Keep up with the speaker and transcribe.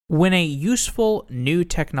When a useful new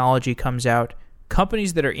technology comes out,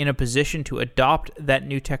 companies that are in a position to adopt that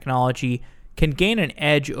new technology can gain an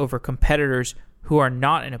edge over competitors who are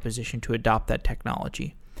not in a position to adopt that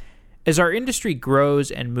technology. As our industry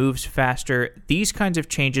grows and moves faster, these kinds of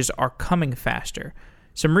changes are coming faster.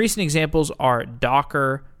 Some recent examples are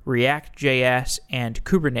Docker, React.js, and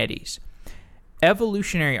Kubernetes.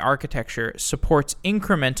 Evolutionary architecture supports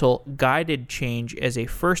incremental, guided change as a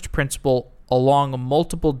first principle along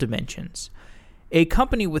multiple dimensions. A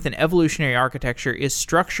company with an evolutionary architecture is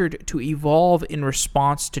structured to evolve in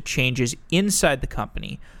response to changes inside the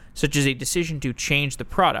company, such as a decision to change the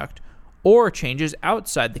product, or changes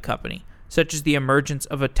outside the company, such as the emergence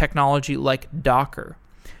of a technology like Docker.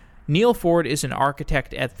 Neil Ford is an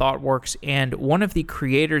architect at ThoughtWorks and one of the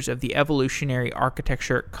creators of the evolutionary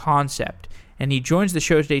architecture concept, and he joins the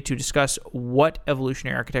show today to discuss what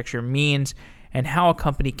evolutionary architecture means and how a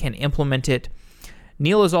company can implement it.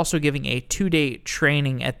 Neil is also giving a 2-day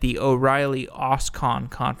training at the O'Reilly OSCON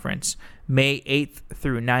conference, May 8th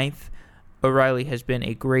through 9th. O'Reilly has been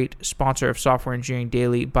a great sponsor of Software Engineering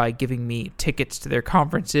Daily by giving me tickets to their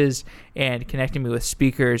conferences and connecting me with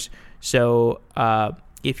speakers. So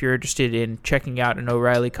if you're interested in checking out an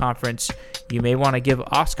O'Reilly conference, you may want to give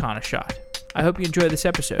OSCON a shot. I hope you enjoy this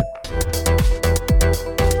episode.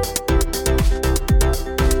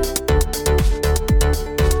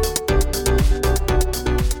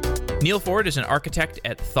 Neil Ford is an architect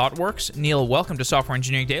at ThoughtWorks. Neil, welcome to Software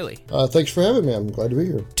Engineering Daily. Thanks for having me. I'm glad to be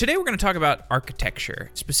here. Today we're going to talk about architecture,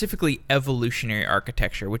 specifically evolutionary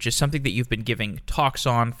architecture, which is something that you've been giving talks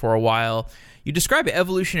on for a while. You describe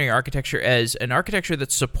evolutionary architecture as an architecture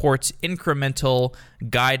that supports incremental,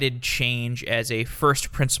 guided change as a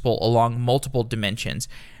first principle along multiple dimensions.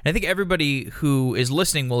 And I think everybody who is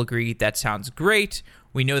listening will agree that sounds great.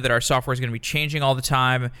 We know that our software is going to be changing all the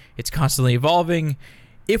time. It's constantly evolving.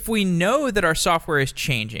 If we know that our software is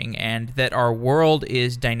changing and that our world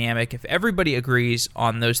is dynamic, if everybody agrees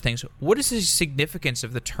on those things, what is the significance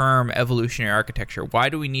of the term evolutionary architecture? Why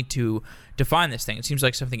do we need to define this thing? It seems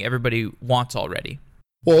like something everybody wants already.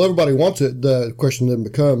 Well, everybody wants it. The question then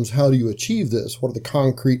becomes, how do you achieve this? What are the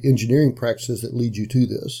concrete engineering practices that lead you to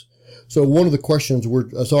this? So one of the questions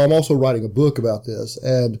so I'm also writing a book about this.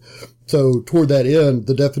 And so toward that end,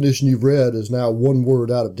 the definition you've read is now one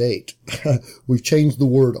word out of date. We've changed the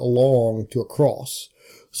word along to across.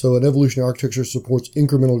 So an evolutionary architecture supports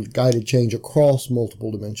incremental guided change across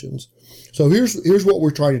multiple dimensions. So here's what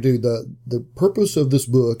we're trying to do. The purpose of this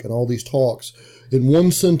book and all these talks in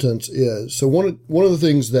one sentence is, so one of the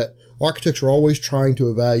things that architects are always trying to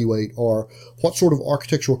evaluate are what sort of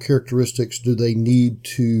architectural characteristics do they need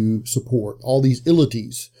to support, all these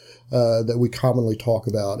ilities that we commonly talk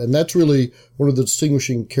about. And that's really one of the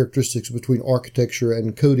distinguishing characteristics between architecture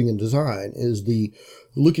and coding and design is the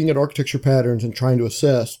looking at architecture patterns and trying to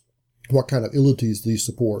assess what kind of ilities these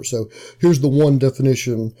support. So here's the one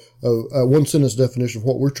sentence definition of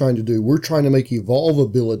what we're trying to do. We're trying to make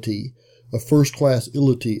evolvability a first-class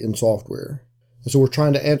ility in software. And so we're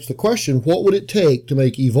trying to answer the question, what would it take to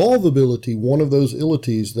make evolvability one of those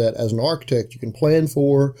ilities that as an architect you can plan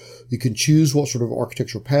for, you can choose what sort of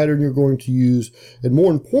architectural pattern you're going to use, and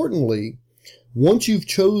more importantly, once you've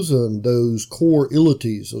chosen those core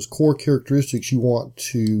ilities, those core characteristics you want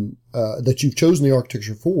to, that you've chosen the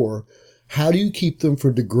architecture for, how do you keep them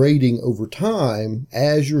from degrading over time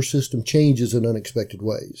as your system changes in unexpected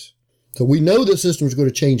ways? So we know that systems are going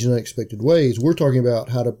to change in unexpected ways. We're talking about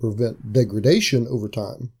how to prevent degradation over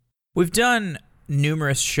time. We've done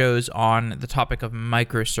numerous shows on the topic of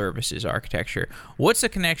microservices architecture. What's the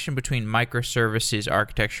connection between microservices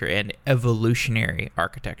architecture and evolutionary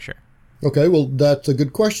architecture? Okay, well, that's a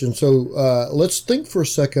good question. So let's think for a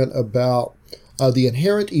second about the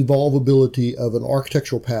inherent evolvability of an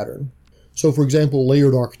architectural pattern. So, for example,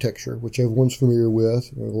 layered architecture, which everyone's familiar with,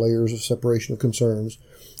 layers of separation of concerns.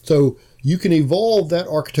 So you can evolve that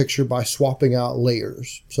architecture by swapping out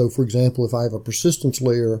layers. So, for example, if I have a persistence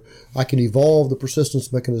layer, I can evolve the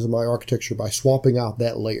persistence mechanism of my architecture by swapping out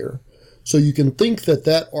that layer. So you can think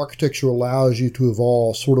that architecture allows you to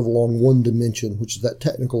evolve sort of along one dimension, which is that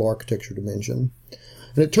technical architecture dimension.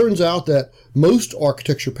 And it turns out that most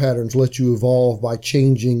architecture patterns let you evolve by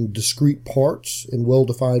changing discrete parts in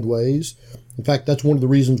well-defined ways. In fact, that's one of the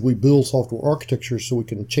reasons we build software architecture, so we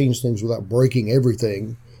can change things without breaking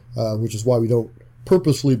everything, which is why we don't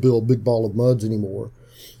purposely build big ball of muds anymore.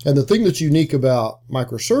 And the thing that's unique about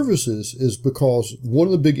microservices is because one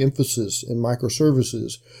of the big emphasis in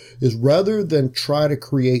microservices is rather than try to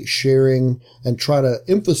create sharing and try to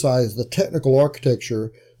emphasize the technical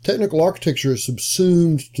architecture Technical architecture is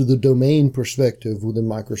subsumed to the domain perspective within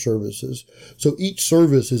microservices. So each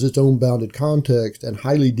service is its own bounded context and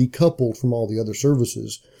highly decoupled from all the other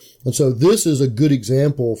services. And so this is a good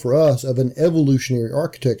example for us of an evolutionary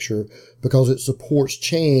architecture because it supports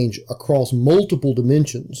change across multiple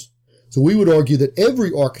dimensions. So we would argue that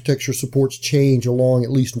every architecture supports change along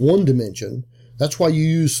at least one dimension. That's why you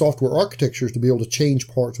use software architectures to be able to change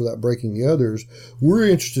parts without breaking the others. We're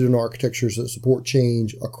interested in architectures that support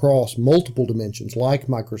change across multiple dimensions, like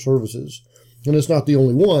microservices. And it's not the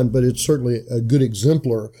only one, but it's certainly a good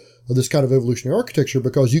exemplar of this kind of evolutionary architecture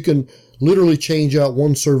because you can literally change out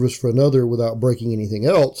one service for another without breaking anything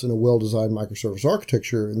else in a well-designed microservice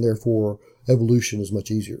architecture, and therefore evolution is much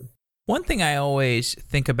easier. One thing I always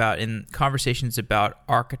think about in conversations about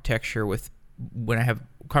architecture when I have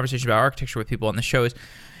conversations about architecture with people on the show is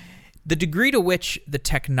the degree to which the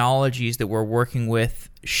technologies that we're working with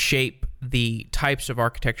shape the types of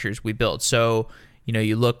architectures we build. So,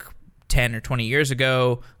 you look 10 or 20 years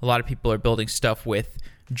ago, a lot of people are building stuff with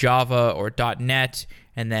Java or .NET,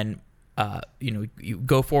 and then you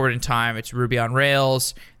go forward in time, it's Ruby on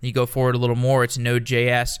Rails. And you go forward a little more, it's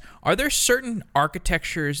Node.js. Are there certain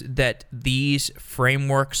architectures that these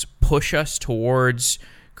frameworks push us towards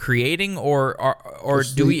creating, or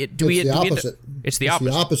do we? It's the opposite. It's the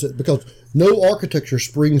opposite because no architecture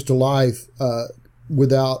springs to life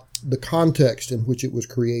without the context in which it was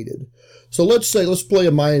created. So let's play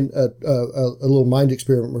a little mind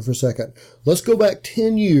experiment for a second. Let's go back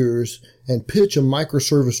 10 years and pitch a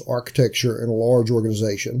microservice architecture in a large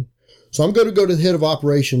organization. So I'm going to go to the head of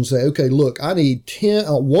operations and say, okay, look, I need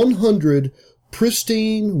 100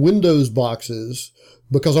 pristine Windows boxes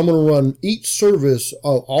because I'm going to run each service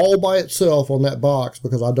all by itself on that box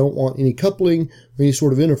because I don't want any coupling or any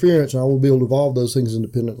sort of interference, and I will be able to evolve those things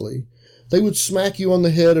independently. They would smack you on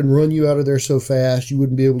the head and run you out of there so fast you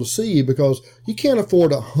wouldn't be able to see because you can't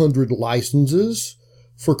afford 100 licenses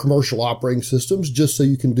for commercial operating systems just so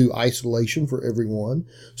you can do isolation for everyone.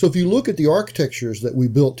 So if you look at the architectures that we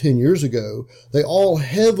built 10 years ago, they all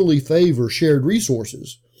heavily favor shared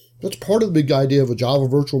resources. That's part of the big idea of a Java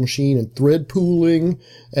virtual machine and thread pooling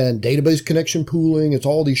and database connection pooling. It's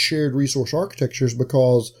all these shared resource architectures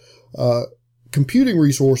because computing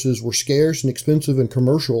resources were scarce and expensive and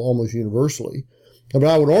commercial almost universally. But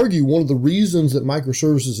I would argue one of the reasons that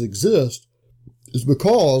microservices exist is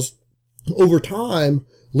because over time,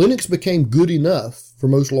 Linux became good enough for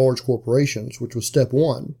most large corporations, which was step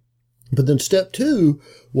one. But then step two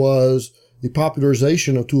was the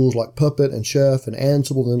popularization of tools like Puppet and Chef and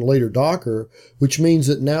Ansible and then later Docker, which means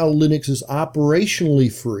that now Linux is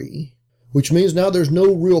operationally free, which means now there's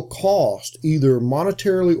no real cost, either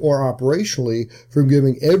monetarily or operationally, from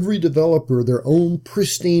giving every developer their own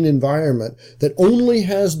pristine environment that only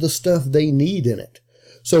has the stuff they need in it.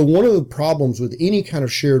 So one of the problems with any kind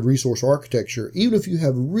of shared resource architecture, even if you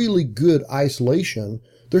have really good isolation,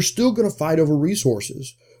 they're still going to fight over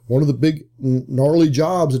resources. One of the big gnarly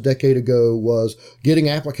jobs a decade ago was getting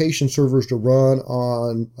application servers to run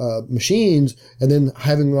on machines and then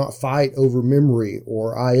having them not fight over memory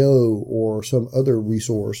or I/O or some other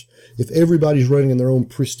resource. If everybody's running in their own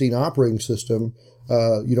pristine operating system,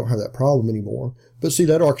 you don't have that problem anymore. But see,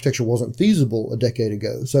 that architecture wasn't feasible a decade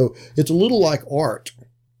ago. So it's a little like art.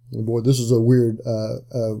 And boy, this is a weird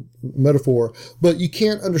metaphor, but you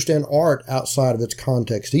can't understand art outside of its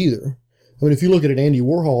context either. I mean, if you look at an Andy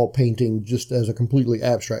Warhol painting just as a completely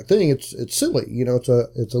abstract thing, it's silly.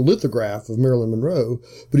 It's a lithograph of Marilyn Monroe.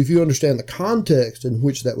 But if you understand the context in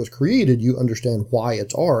which that was created, you understand why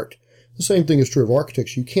it's art. The same thing is true of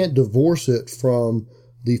architecture. You can't divorce it from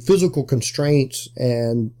the physical constraints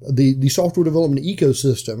and the software development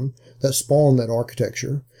ecosystem that spawned that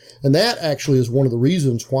architecture. And that actually is one of the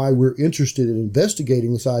reasons why we're interested in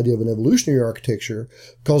investigating this idea of an evolutionary architecture,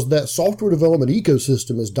 because that software development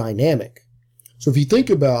ecosystem is dynamic. So if you think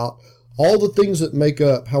about all the things that make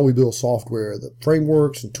up how we build software, the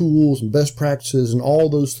frameworks and tools and best practices and all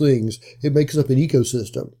those things, it makes up an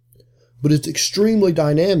ecosystem. But it's extremely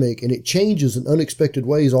dynamic and it changes in unexpected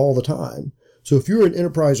ways all the time. So if you're an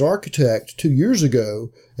enterprise architect 2 years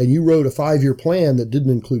ago and you wrote a 5-year plan that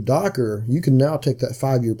didn't include Docker, you can now take that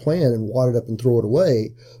 5-year plan and wad it up and throw it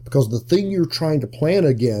away because the thing you're trying to plan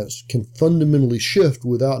against can fundamentally shift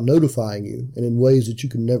without notifying you and in ways that you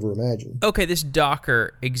can never imagine. Okay, this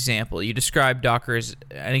Docker example, you described Docker as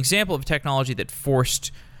an example of technology that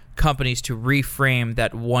forced companies to reframe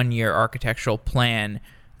that 1-year architectural plan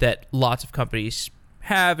that lots of companies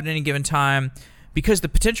have at any given time, because the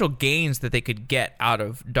potential gains that they could get out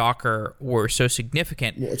of Docker were so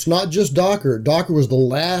significant. Well, it's not just Docker. Docker was the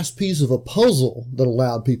last piece of a puzzle that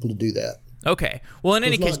allowed people to do that. Okay. Well, in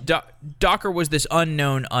any case, Docker was this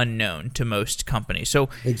unknown to most companies. So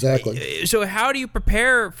exactly. So how do you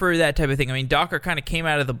prepare for that type of thing? I mean, Docker kind of came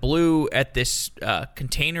out of the blue at this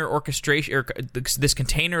container orchestration or this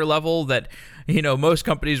container level that most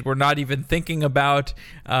companies were not even thinking about.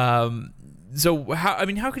 So how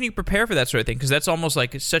can you prepare for that sort of thing? Because that's almost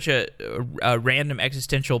like such a random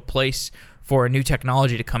existential place for a new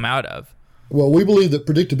technology to come out of. Well, we believe that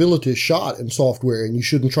predictability is shot in software, and you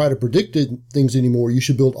shouldn't try to predict things anymore. You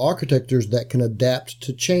should build architectures that can adapt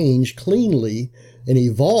to change cleanly and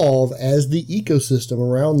evolve as the ecosystem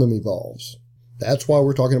around them evolves. That's why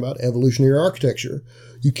we're talking about evolutionary architecture.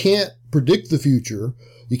 You can't predict the future.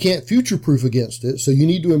 You can't future-proof against it, so you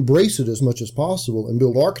need to embrace it as much as possible and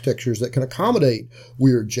build architectures that can accommodate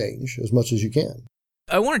weird change as much as you can.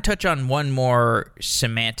 I want to touch on one more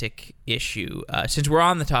semantic issue, since we're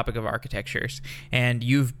on the topic of architectures, and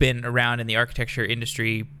you've been around in the architecture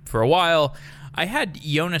industry for a while. I had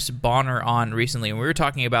Jonas Bonner on recently, and we were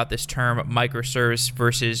talking about this term microservice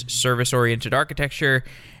versus service-oriented architecture.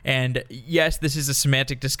 And yes, this is a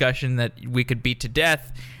semantic discussion that we could beat to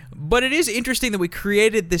death, but it is interesting that we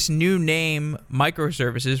created this new name,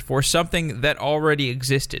 microservices, for something that already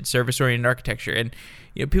existed, service-oriented architecture. And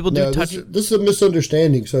people do touch... This is a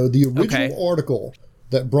misunderstanding. So the original article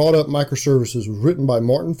that brought up microservices was written by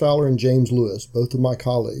Martin Fowler and James Lewis, both of my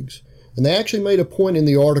colleagues. And they actually made a point in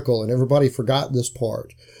the article, and everybody forgot this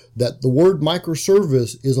part, that the word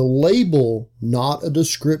microservice is a label, not a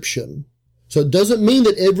description. So it doesn't mean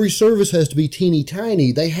that every service has to be teeny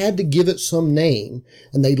tiny. They had to give it some name,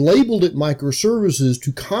 and they labeled it microservices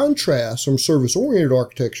to contrast from service-oriented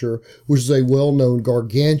architecture, which is a well-known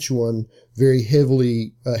gargantuan, very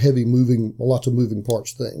heavy moving, lots of moving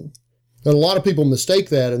parts thing. And a lot of people mistake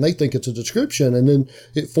that, and they think it's a description, and then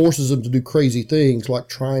it forces them to do crazy things like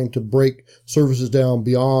trying to break services down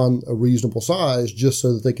beyond a reasonable size just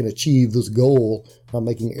so that they can achieve this goal, I'm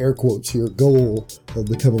making air quotes here, goal of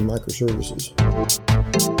becoming microservices.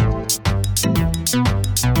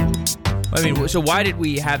 I mean, so why did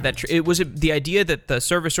we have that? Was it the idea that the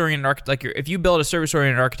service-oriented if you build a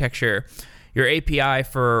service-oriented architecture, your API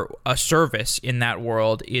for a service in that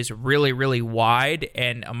world is really, really wide,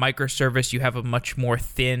 and a microservice, you have a much more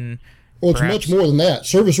thin... Well, it's much more than that.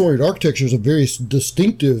 Service-oriented architecture is a very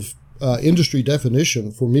distinctive industry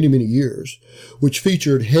definition for many, many years, which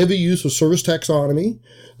featured heavy use of service taxonomy,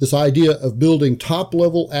 this idea of building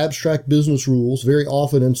top-level abstract business rules, very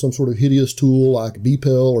often in some sort of hideous tool like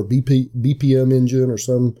BPEL or BPM engine or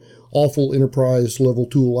some awful enterprise level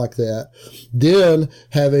tool like that. Then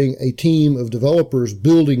having a team of developers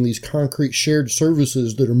building these concrete shared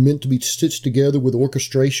services that are meant to be stitched together with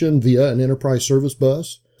orchestration via an enterprise service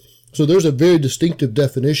bus. So there's a very distinctive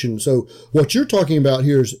definition. So what you're talking about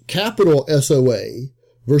here is capital SOA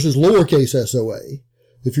versus lowercase SOA.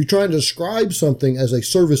 If you're trying to describe something as a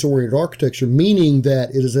service-oriented architecture, meaning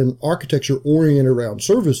that it is an architecture oriented around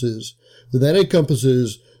services, then that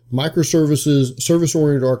encompasses microservices,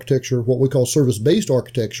 service-oriented architecture, what we call service-based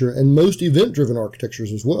architecture, and most event-driven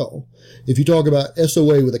architectures as well. If you talk about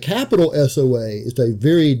SOA with a capital SOA, it's a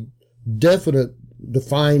very definite,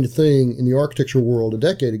 defined thing in the architecture world a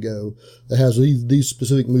decade ago that has these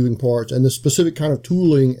specific moving parts and the specific kind of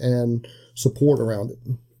tooling and support around it.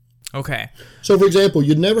 Okay. So, for example,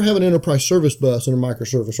 you'd never have an enterprise service bus in a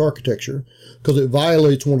microservice architecture because it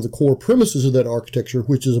violates one of the core premises of that architecture,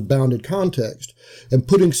 which is a bounded context. And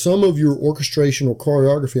putting some of your orchestration or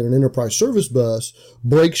choreography in an enterprise service bus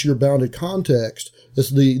breaks your bounded context. It's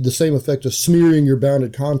the same effect of smearing your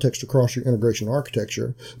bounded context across your integration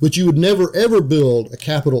architecture. But you would never, ever build a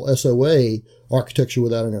capital SOA architecture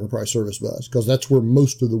without an enterprise service bus, because that's where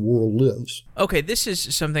most of the world lives. Okay, this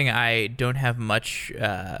is something I don't have much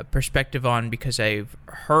perspective on because I've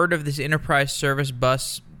heard of this enterprise service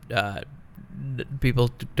bus. People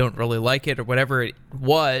don't really like it or whatever it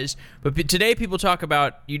was. But today people talk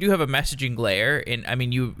about, you do have a messaging layer. And I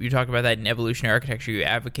mean, you talk about that in evolutionary architecture. You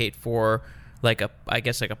advocate for like a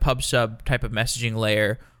pub sub type of messaging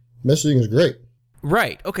layer. Messaging is great.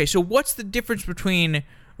 Right. Okay, so what's the difference between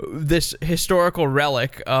this historical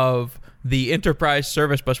relic of the enterprise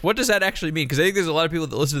service bus? What does that actually mean? Because I think there's a lot of people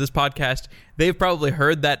that listen to this podcast, they've probably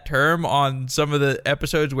heard that term on some of the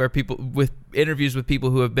episodes where people with interviews with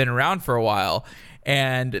people who have been around for a while,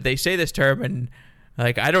 and they say this term and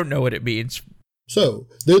like, I don't know what it means. So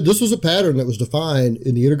this was a pattern that was defined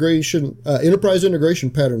in the Enterprise Integration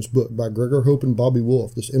Patterns book by Gregor Hope and Bobby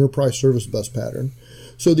Wolf, this enterprise service bus pattern.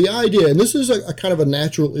 So the idea, and this is a kind of a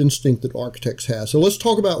natural instinct that architects have. So let's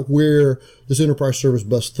talk about where this enterprise service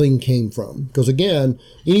bus thing came from. Because again,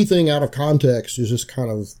 anything out of context is just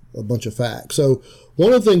kind of a bunch of facts. So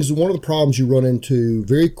one of the problems you run into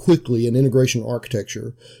very quickly in integration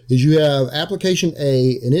architecture is you have application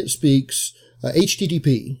A and it speaks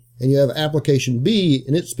HTTP, and you have application B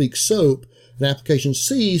and it speaks SOAP, and application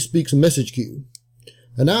C speaks a message queue.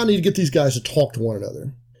 And now I need to get these guys to talk to one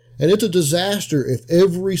another. And it's a disaster if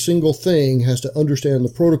every single thing has to understand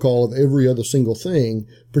the protocol of every other single thing,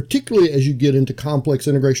 particularly as you get into complex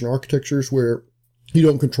integration architectures where you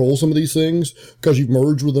don't control some of these things because you've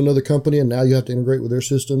merged with another company and now you have to integrate with their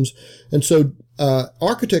systems. And so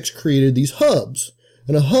architects created these hubs.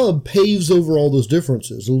 And a hub paves over all those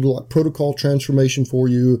differences. A little like protocol transformation for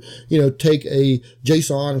you. Take a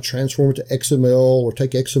JSON and transform it to XML, or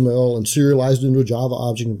take XML and serialize it into a Java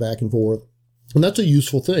object and back and forth. And that's a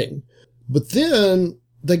useful thing. But then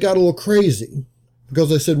they got a little crazy because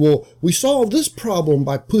they said, well, we solved this problem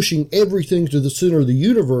by pushing everything to the center of the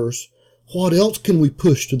universe. What else can we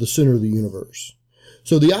push to the center of the universe?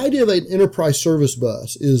 So the idea of an enterprise service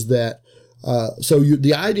bus is that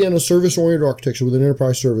the idea in a service-oriented architecture with an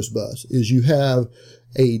enterprise service bus is you have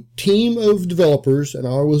a team of developers, and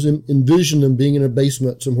I always envision them being in a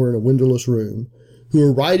basement somewhere in a windowless room, who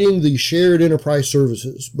are writing the shared enterprise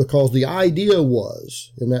services, because the idea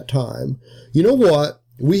was, in that time, you know what?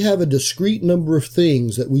 We have a discrete number of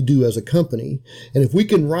things that we do as a company, and if we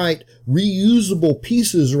can write reusable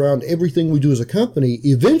pieces around everything we do as a company,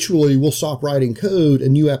 eventually we'll stop writing code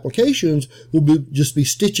and new applications will just be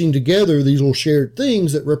stitching together these little shared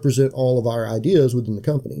things that represent all of our ideas within the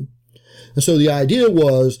company. And so the idea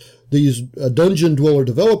was these dungeon dweller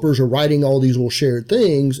developers are writing all these little shared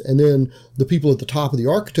things, and then the people at the top of the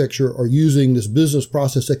architecture are using this business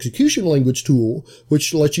process execution language tool,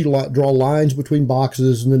 which lets you draw lines between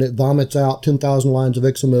boxes, and then it vomits out 10,000 lines of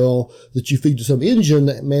XML that you feed to some engine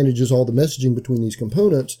that manages all the messaging between these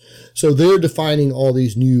components. So they're defining all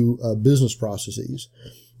these new business processes.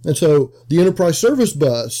 And so the enterprise service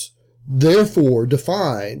bus therefore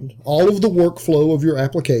define all of the workflow of your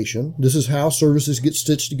application. This is how services get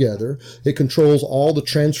stitched together. It controls all the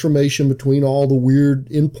transformation between all the weird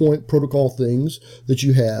endpoint protocol things that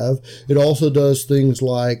you have. It also does things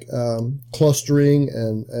like clustering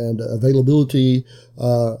and availability.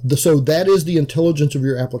 So that is the intelligence of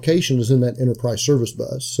your application is in that enterprise service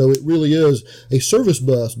bus. So it really is a service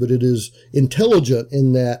bus, but it is intelligent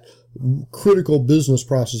in that critical business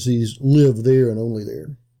processes live there and only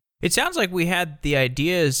there. It sounds like we had the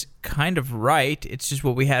ideas kind of right. It's just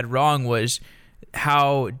what we had wrong was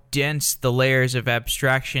how dense the layers of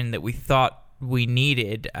abstraction that we thought we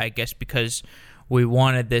needed, I guess, because we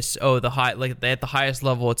wanted this, at the highest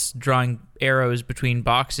level, it's drawing arrows between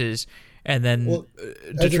boxes, and then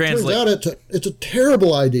to translate. It turns out it's a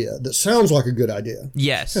terrible idea that sounds like a good idea.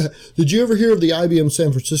 Yes. Did you ever hear of the IBM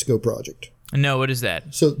San Francisco project? No, what is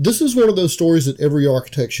that? So this is one of those stories that every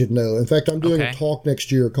architect should know. In fact, I'm doing a talk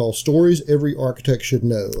next year called Stories Every Architect Should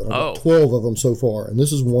Know. And I've got 12 of them so far, and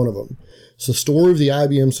this is one of them. It's the story of the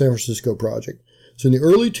IBM San Francisco project. So in the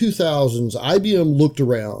early 2000s, IBM looked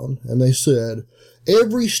around and they said,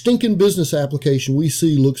 every stinking business application we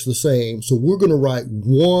see looks the same, so we're going to write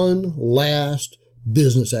one last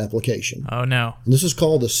business application. Oh, no. And this is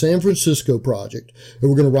called the San Francisco project.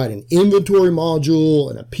 And we're going to write an inventory module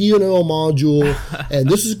and a P&L module. And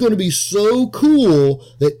this is going to be so cool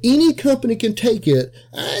that any company can take it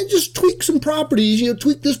and just tweak some properties,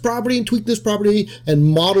 tweak this property and tweak this property and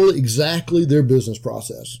model exactly their business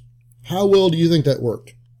process. How well do you think that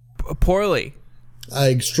worked? Poorly.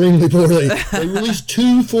 Extremely poorly. They released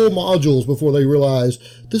 2 full modules before they realized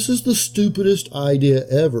this is the stupidest idea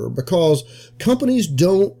ever, because companies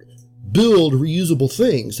don't build reusable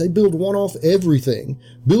things. They build one-off everything.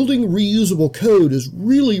 Building reusable code is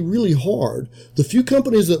really, really hard. The few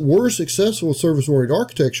companies that were successful with service-oriented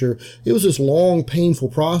architecture, it was this long, painful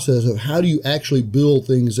process of how do you actually build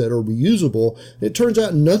things that are reusable. And it turns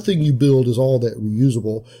out nothing you build is all that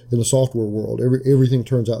reusable in the software world. Everything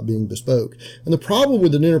turns out being bespoke. And the problem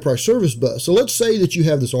with an enterprise service bus, so let's say that you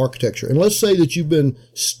have this architecture, and let's say that you've been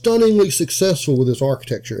stunningly successful with this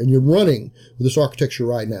architecture, and you're running with this architecture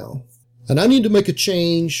right now. And I need to make a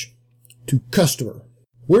change to customer.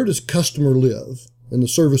 Where does customer live in the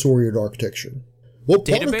service-oriented architecture? Well,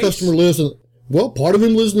 part of customer lives in, part of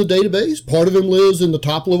him lives in the database. Part of him lives in the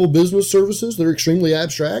top-level business services that are extremely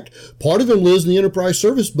abstract. Part of him lives in the enterprise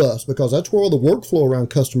service bus, because that's where all the workflow around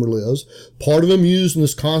customer lives. Part of him used in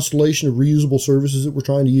this constellation of reusable services that we're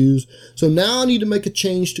trying to use. So now I need to make a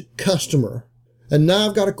change to customer. And now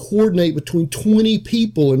I've got to coordinate between 20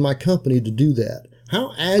 people in my company to do that.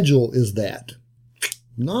 How agile is that?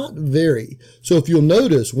 Not very. So if you'll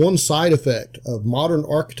notice, one side effect of modern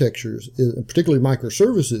architectures, particularly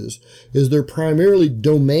microservices, is they're primarily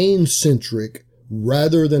domain-centric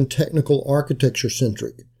rather than technical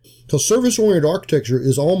architecture-centric. So service-oriented architecture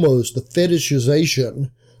is almost the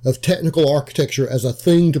fetishization of technical architecture as a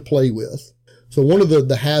thing to play with. So one of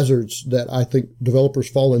the hazards that I think developers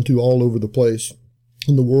fall into all over the place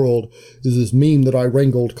in the world is this meme that I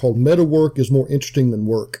wrangled called "Meta work is more interesting than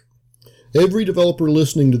work." Every developer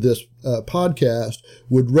listening to this podcast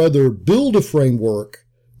would rather build a framework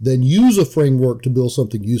than use a framework to build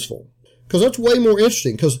something useful. Because that's way more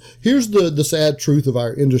interesting. Because here's the sad truth of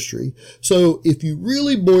our industry. So if you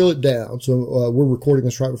really boil it down, so we're recording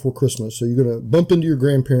this right before Christmas, so you're going to bump into your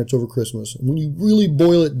grandparents over Christmas. And when you really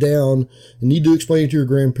boil it down and need to explain it to your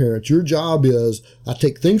grandparents, your job is, I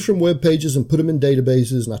take things from web pages and put them in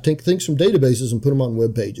databases, and I take things from databases and put them on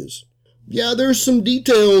web pages. Yeah, there's some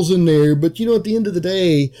details in there, but at the end of the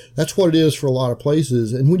day, that's what it is for a lot of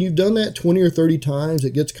places. And when you've done that 20 or 30 times,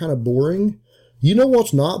 it gets kind of boring. You know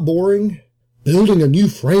what's not boring? Building a new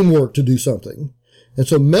framework to do something. And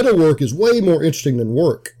so meta work is way more interesting than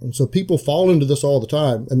work. And so people fall into this all the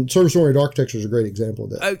time. And service-oriented architecture is a great example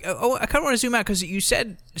of that. I kind of want to zoom out because you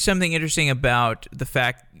said something interesting about the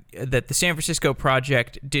fact that the San Francisco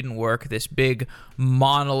project didn't work, this big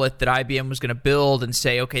monolith that IBM was going to build and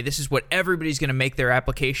say, okay, this is what everybody's going to make their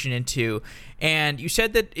application into. And you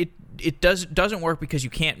said that it doesn't work because you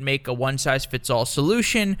can't make a one-size-fits-all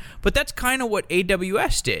solution, but that's kind of what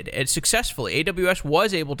AWS did, and successfully. AWS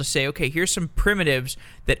was able to say, okay, here's some primitives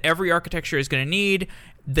that every architecture is going to need.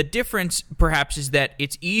 The difference, perhaps, is that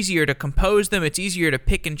it's easier to compose them, it's easier to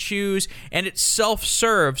pick and choose, and it's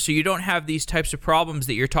self-serve, so you don't have these types of problems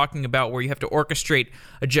that you're talking about where you have to orchestrate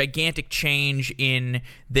a gigantic change in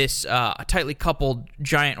this tightly coupled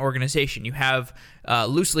giant organization. You have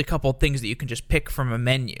loosely coupled things that you can just pick from a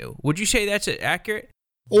menu. Would you say that's accurate?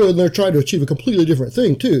 Oh, and they're trying to achieve a completely different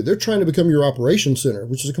thing, too. They're trying to become your operations center,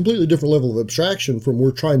 which is a completely different level of abstraction from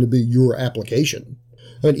we're trying to be your application.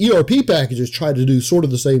 And ERP packages try to do sort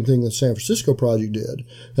of the same thing that the San Francisco project did.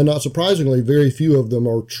 And not surprisingly, very few of them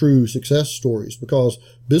are true success stories because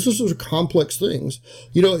businesses are complex things.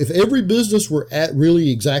 If every business were at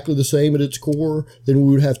really exactly the same at its core, then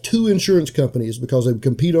we would have two insurance companies because they would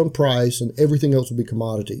compete on price and everything else would be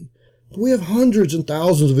commodity. We have hundreds and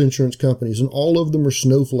thousands of insurance companies, and all of them are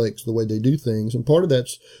snowflakes the way they do things, and part of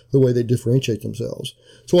that's the way they differentiate themselves.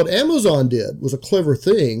 So what Amazon did was a clever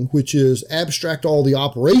thing, which is abstract all the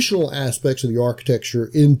operational aspects of the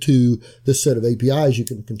architecture into this set of APIs you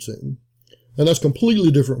can consume. And that's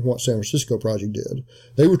completely different from what San Francisco project did.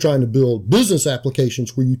 They were trying to build business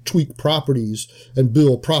applications where you tweak properties and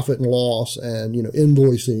build profit and loss and,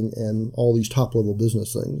 invoicing and all these top-level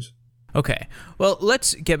business things. Okay, well,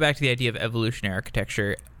 let's get back to the idea of evolutionary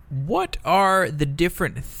architecture. What are the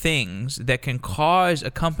different things that can cause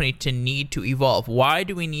a company to need to evolve? Why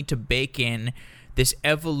do we need to bake in this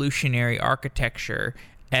evolutionary architecture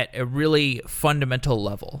at a really fundamental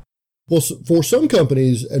level? Well, for some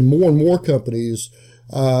companies and more companies,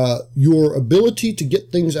 your ability to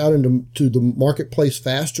get things out into the marketplace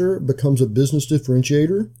faster becomes a business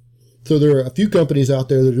differentiator. So there are a few companies out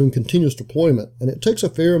there that are doing continuous deployment, and it takes a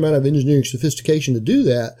fair amount of engineering sophistication to do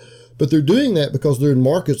that, but they're doing that because they're in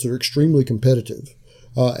markets that are extremely competitive.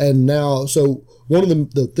 So one of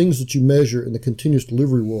the things that you measure in the continuous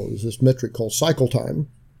delivery world is this metric called cycle time.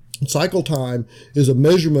 And cycle time is a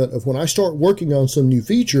measurement of when I start working on some new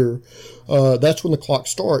feature, that's when the clock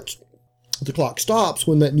starts. The clock stops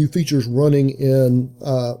when that new feature is running in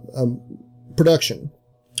production.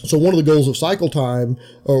 So one of the goals of cycle time,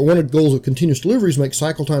 or one of the goals of continuous delivery is make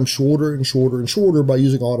cycle time shorter and shorter and shorter by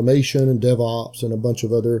using automation and DevOps and a bunch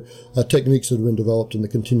of other techniques that have been developed in the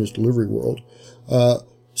continuous delivery world.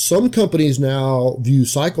 Some companies now view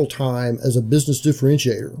cycle time as a business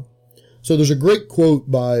differentiator. So there's a great quote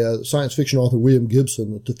by science fiction author William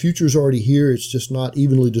Gibson that the future is already here, it's just not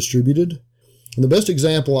evenly distributed. And the best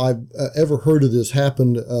example I've ever heard of this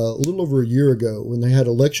happened a little over a year ago when they had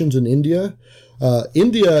elections in India.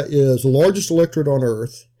 India is the largest electorate on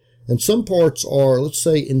earth, and some parts are, let's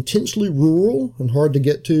say, intensely rural and hard to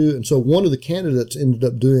get to. And so one of the candidates ended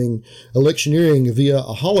up doing electioneering via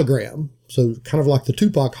a hologram. So kind of like the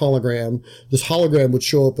Tupac hologram, this hologram would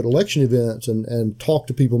show up at election events and talk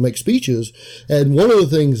to people, make speeches. And one of the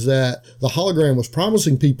things that the hologram was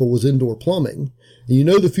promising people was indoor plumbing. And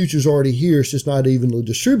the future's already here, it's just not evenly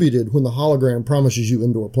distributed when the hologram promises you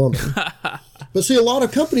indoor plumbing. But see, a lot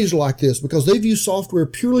of companies are like this because they view software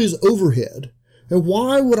purely as overhead. And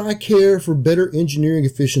why would I care for better engineering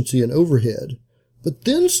efficiency and overhead? But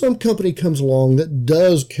then some company comes along that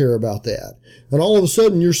does care about that. And all of a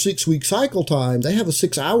sudden, your 6-week cycle time, they have a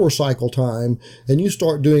 6-hour cycle time, and you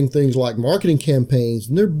start doing things like marketing campaigns,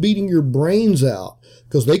 and they're beating your brains out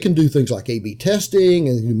because they can do things like A/B testing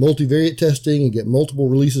and do multivariate testing and get multiple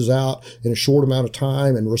releases out in a short amount of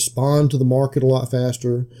time and respond to the market a lot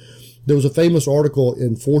faster. There was a famous article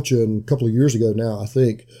in Fortune a couple of years ago now, I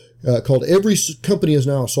think, called "Every Company is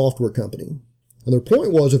Now a Software Company." And their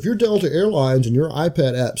point was, if you're Delta Airlines and your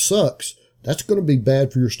iPad app sucks, that's going to be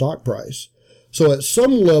bad for your stock price. So at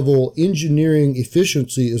some level, engineering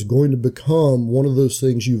efficiency is going to become one of those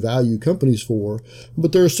things you value companies for.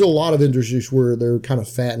 But there are still a lot of industries where they're kind of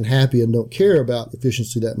fat and happy and don't care about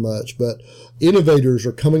efficiency that much. But innovators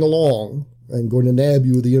are coming along and going to nab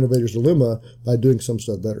you with the innovator's dilemma by doing some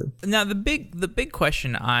stuff better. Now, the big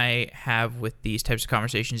question I have with these types of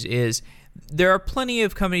conversations is, there are plenty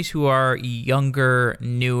of companies who are younger,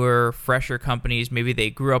 newer, fresher companies. Maybe they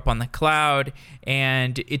grew up on the cloud,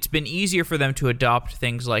 and it's been easier for them to adopt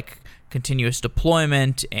things like continuous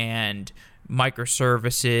deployment and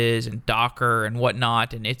microservices and Docker and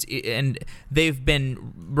whatnot, and they've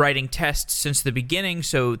been writing tests since the beginning,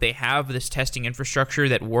 so they have this testing infrastructure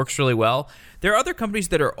that works really well. There are other companies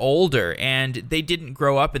that are older, and they didn't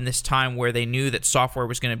grow up in this time where they knew that software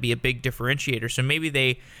was going to be a big differentiator, so maybe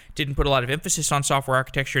they didn't put a lot of emphasis on software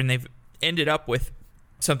architecture, and they've ended up with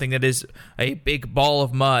something that is a big ball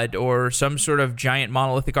of mud or some sort of giant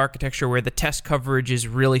monolithic architecture where the test coverage is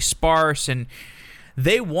really sparse, and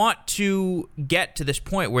they want to get to this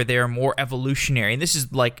point where they're more evolutionary. And this is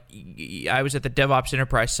like, I was at the DevOps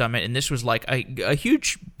Enterprise Summit, and this was like a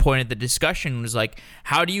huge point of the discussion was like,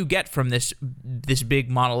 how do you get from this big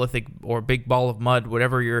monolithic or big ball of mud,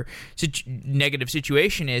 whatever your negative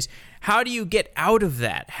situation is, how do you get out of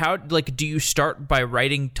that? How, like, do you start by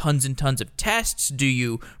writing tons and tons of tests? Do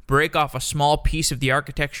you break off a small piece of the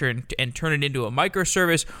architecture and turn it into a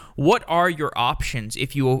microservice? What are your options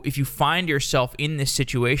if you find yourself in this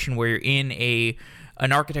situation where you're in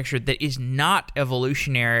an architecture that is not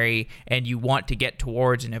evolutionary and you want to get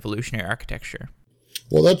towards an evolutionary architecture?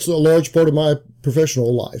 Well, that's a large part of my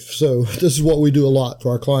professional life. So this is what we do a lot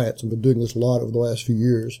for our clients. I've been doing this a lot over the last few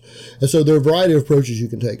years. And so there are a variety of approaches you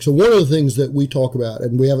can take. So one of the things that we talk about,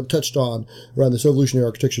 and we haven't touched on around this evolutionary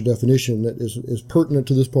architecture definition that is pertinent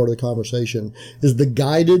to this part of the conversation, is the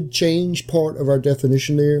guided change part of our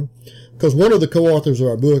definition there. Because one of the co-authors of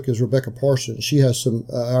our book is Rebecca Parsons. She has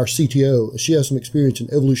our CTO, she has some experience in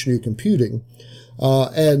evolutionary computing.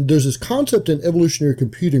 And there's this concept in evolutionary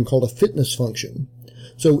computing called a fitness function.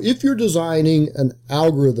 So if you're designing an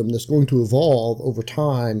algorithm that's going to evolve over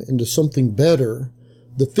time into something better,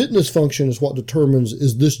 the fitness function is what determines,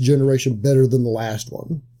 is this generation better than the last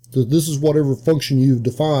one? So this is whatever function you've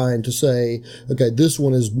defined to say, okay, this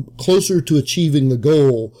one is closer to achieving the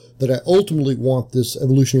goal that I ultimately want this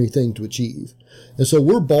evolutionary thing to achieve. And so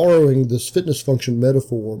we're borrowing this fitness function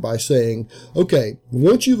metaphor by saying, okay,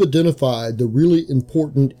 once you've identified the really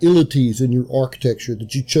important ilities in your architecture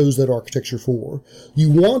that you chose that architecture for, you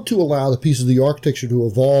want to allow the piece of the architecture to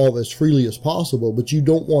evolve as freely as possible, but you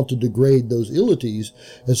don't want to degrade those ilities.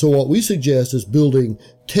 And so what we suggest is building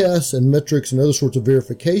tests and metrics and other sorts of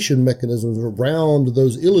verification mechanisms around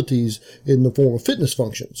those ilities in the form of fitness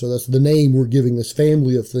functions. So that's the name we're giving this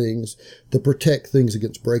family of things to protect things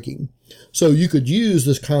against breaking. So you could use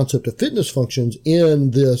this concept of fitness functions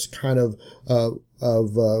in this kind of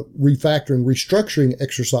refactoring, restructuring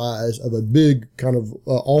exercise of a big kind of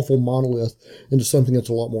awful monolith into something that's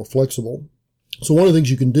a lot more flexible. So one of the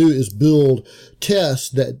things you can do is build tests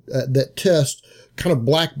that test kind of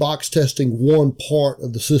black box testing one part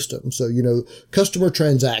of the system. So, customer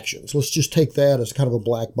transactions. Let's just take that as kind of a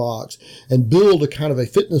black box and build a kind of a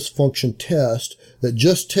fitness function test that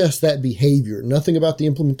just tests that behavior, nothing about the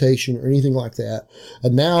implementation or anything like that.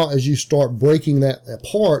 And now as you start breaking that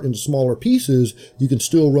apart into smaller pieces, you can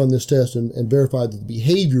still run this test and verify that the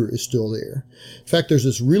behavior is still there. In fact, there's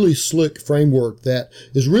this really slick framework that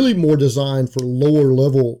is really more designed for lower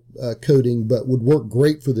level coding, but would work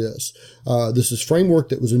great for this. This is framework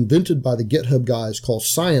that was invented by the GitHub guys called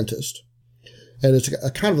Scientist. And it's a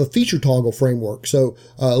kind of a feature toggle framework. So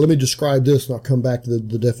let me describe this, and I'll come back to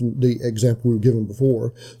the example we were given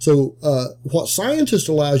before. So what Scientist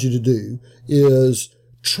allows you to do is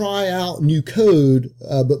try out new code,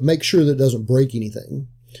 but make sure that it doesn't break anything.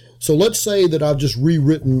 So let's say that I've just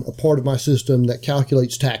rewritten a part of my system that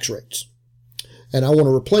calculates tax rates. And I want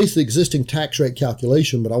to replace the existing tax rate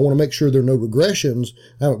calculation, but I want to make sure there are no regressions.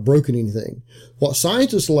 I haven't broken anything. What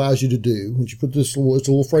Scientist allows you to do, once you put this, it's a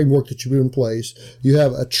little framework that you put in place, you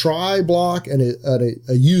have a try block and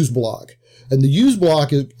a use block. And the use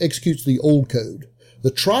block executes the old code.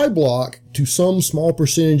 The try block, to some small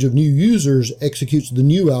percentage of new users, executes the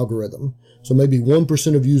new algorithm. So maybe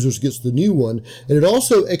 1% of users gets the new one, and it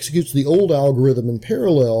also executes the old algorithm in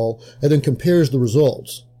parallel and then compares the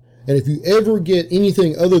results. And if you ever get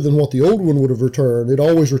anything other than what the old one would have returned, it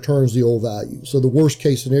always returns the old value. So the worst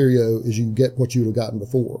case scenario is you get what you would have gotten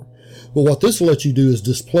before. But what this lets you do is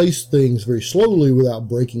displace things very slowly without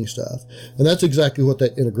breaking stuff. And that's exactly what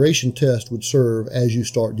that integration test would serve as you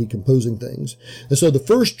start decomposing things. And so the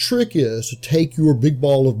first trick is to take your big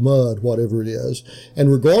ball of mud, whatever it is,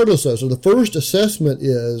 and regardless of, so the first assessment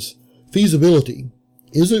is feasibility.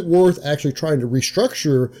 Is it worth actually trying to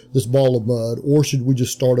restructure this ball of mud, or should we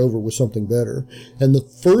just start over with something better? And the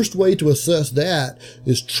first way to assess that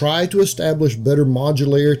is try to establish better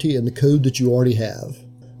modularity in the code that you already have.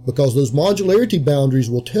 Because those modularity boundaries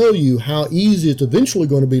will tell you how easy it's eventually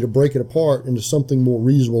going to be to break it apart into something more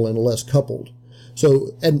reasonable and less coupled. So,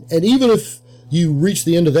 and even if you reach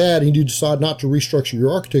the end of that and you decide not to restructure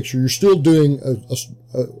your architecture, you're still doing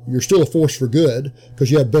you're still a force for good because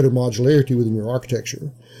you have better modularity within your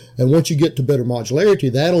architecture. And once you get to better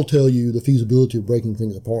modularity, that'll tell you the feasibility of breaking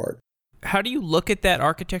things apart. How do you look at that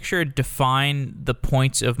architecture and define the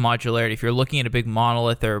points of modularity if you're looking at a big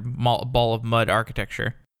monolith or ball of mud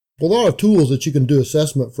architecture? Well, a lot of tools that you can do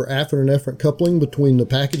assessment for afferent and efferent coupling between the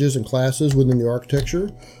packages and classes within the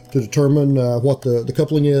architecture to determine what the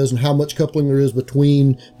coupling is and how much coupling there is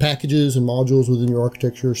between packages and modules within your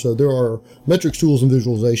architecture. So there are metrics, tools, and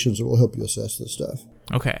visualizations that will help you assess this stuff.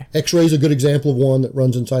 Okay. X-Ray is a good example of one that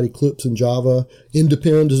runs inside Eclipse and Java.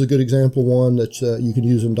 Independ is a good example of one that you can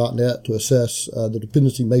use in .NET to assess the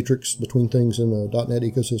dependency matrix between things in the .NET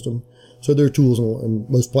ecosystem. So there are tools in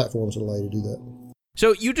most platforms that allow you to do that.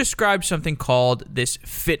 So you described something called this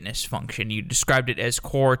fitness function. You described it as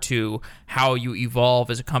core to how you evolve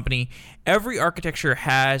as a company. Every architecture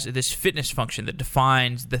has this fitness function that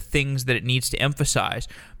defines the things that it needs to emphasize.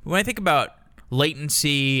 When I think about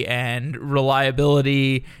latency and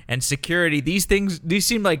reliability and security, these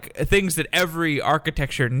seem like things that every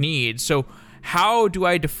architecture needs. So how do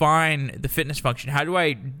I define the fitness function? How do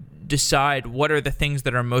I decide what are the things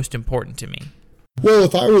that are most important to me? Well,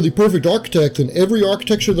 if I were the perfect architect, then every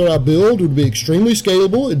architecture that I build would be extremely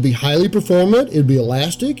scalable, it'd be highly performant, it'd be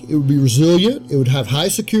elastic, it would be resilient, it would have high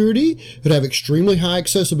security, it would have extremely high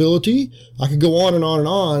accessibility. I could go on and on and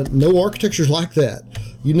on. No architecture's like that.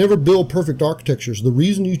 You never build perfect architectures. The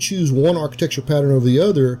reason you choose one architecture pattern over the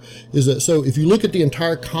other is that, so if you look at the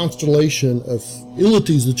entire constellation of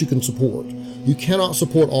ilities that you can support, you cannot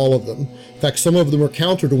support all of them. In fact, some of them are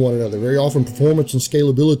counter to one another. Very often performance and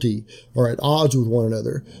scalability are at odds with one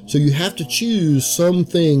another. So you have to choose some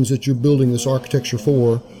things that you're building this architecture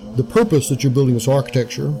for, the purpose that you're building this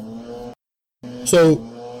architecture. So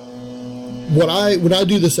when I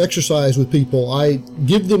do this exercise with people, I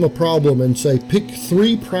give them a problem and say, pick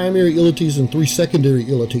 3 primary ilities and 3 secondary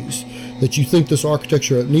ilities that you think this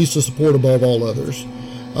architecture needs to support above all others.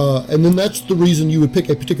 And then that's the reason you would pick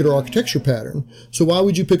a particular architecture pattern. So why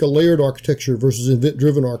would you pick a layered architecture versus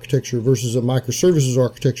event-driven architecture versus a microservices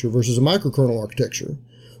architecture versus a microkernel architecture?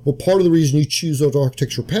 Well, part of the reason you choose those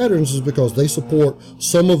architecture patterns is because they support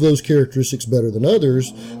some of those characteristics better than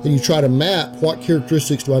others, and you try to map what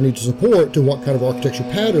characteristics do I need to support to what kind of architecture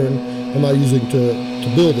pattern am I using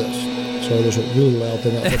to build this. Sorry, there's a really loud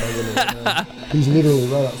thing outside my window. He's literally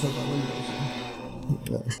right outside my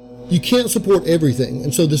window. Yeah. You can't support everything.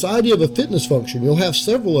 And so this idea of a fitness function, you'll have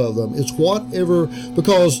several of them. It's whatever,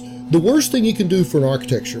 because the worst thing you can do for an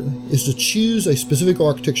architecture is to choose a specific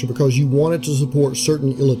architecture because you want it to support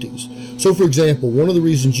certain ilities. So for example, one of the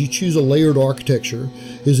reasons you choose a layered architecture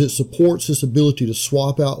is it supports this ability to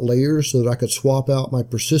swap out layers so that I could swap out my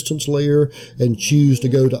persistence layer and choose to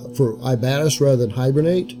go for Ibatis rather than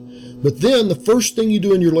Hibernate. But then the first thing you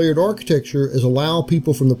do in your layered architecture is allow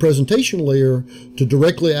people from the presentation layer to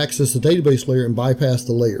directly access the database layer and bypass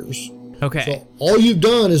the layers. Okay. So all you've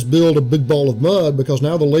done is build a big ball of mud because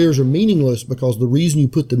now the layers are meaningless because the reason you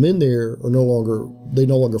put them in there are no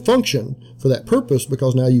longer function for that purpose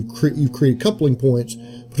because now you've created coupling points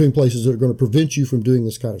between places that are going to prevent you from doing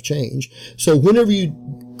this kind of change. So whenever you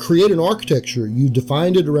create an architecture, you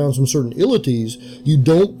defined it around some certain ilities, you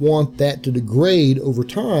don't want that to degrade over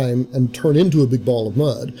time and turn into a big ball of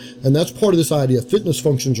mud. And that's part of this idea of fitness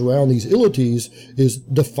functions around these ilities is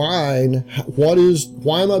define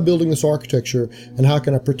why am I building this architecture and how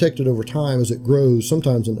can I protect it over time as it grows,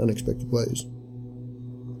 sometimes in unexpected ways.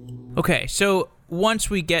 Okay, so once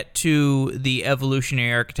we get to the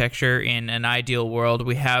evolutionary architecture in an ideal world,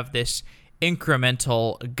 we have this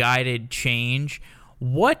incremental guided change.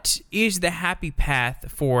 what is the happy path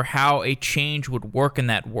for how a change would work in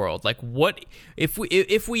that world? Like, what if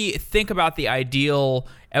we think about the ideal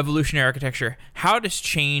evolutionary architecture, how does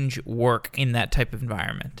change work in that type of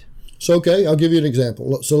environment? So, okay, I'll give you an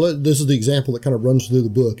example. So this is the example that kind of runs through the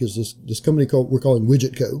book, is this company we're calling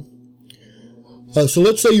WidgetCo. So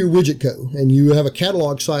let's say you're WidgetCo, and you have a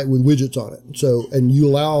catalog site with widgets on it. So, and you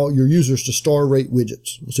allow your users to star rate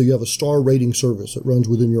widgets. So you have a star rating service that runs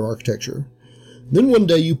within your architecture. Then one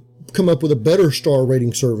day you come up with a better star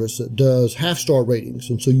rating service that does half-star ratings.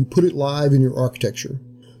 And so you put it live in your architecture.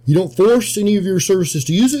 You don't force any of your services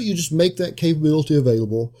to use it. You just make that capability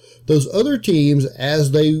available. Those other teams,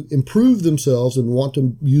 as they improve themselves and want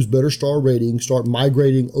to use better star ratings, start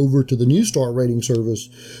migrating over to the new star rating service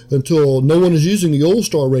until no one is using the old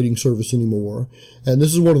star rating service anymore. And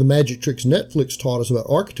this is one of the magic tricks Netflix taught us about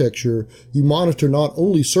architecture. You monitor not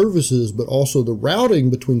only services, but also the routing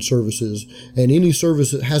between services. And any service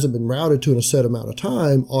that hasn't been routed to in a set amount of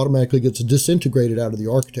time automatically gets disintegrated out of the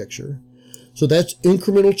architecture. So that's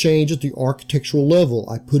incremental change at the architectural level.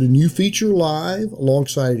 I put a new feature live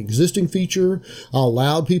alongside an existing feature. I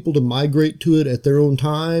allowed people to migrate to it at their own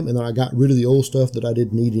time, and then I got rid of the old stuff that I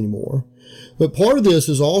didn't need anymore. But part of this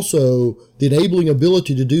is also the enabling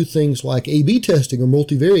ability to do things like A/B testing or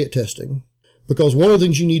multivariate testing. Because one of the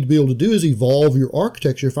things you need to be able to do is evolve your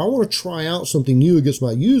architecture. If I want to try out something new against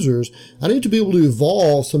my users, I need to be able to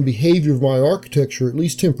evolve some behavior of my architecture, at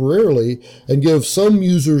least temporarily, and give some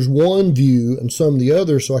users one view and some the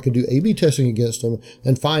other, so I can do A/B testing against them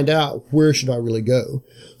and find out where should I really go.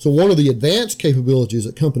 So one of the advanced capabilities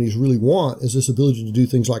that companies really want is this ability to do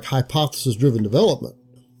things like hypothesis-driven development.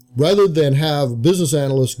 Rather than have business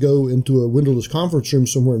analysts go into a windowless conference room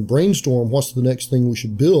somewhere and brainstorm what's the next thing we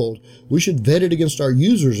should build, we should vet it against our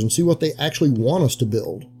users and see what they actually want us to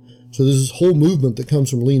build. So there's this whole movement that comes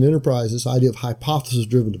from Lean Enterprise, this idea of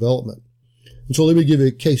hypothesis-driven development. And so let me give you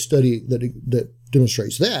a case study that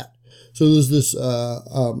demonstrates that. So there's this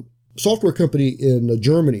software company in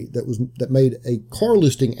Germany that made a car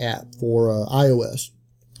listing app for iOS.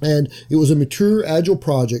 And it was a mature, agile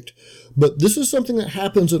project. But this is something that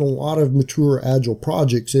happens in a lot of mature, agile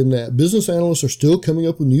projects, in that business analysts are still coming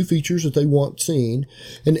up with new features that they want seen.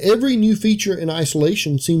 And every new feature in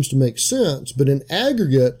isolation seems to make sense. But in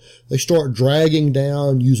aggregate, they start dragging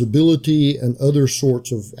down usability and other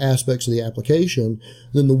sorts of aspects of the application.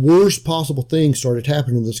 Then the worst possible thing started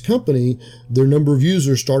happening in this company. Their number of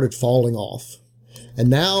users started falling off. And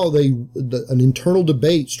now an internal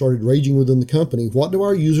debate started raging within the company. What do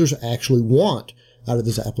our users actually want out of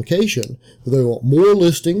this application? Do they want more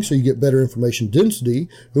listings so you get better information density?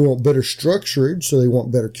 Do they want better structured so they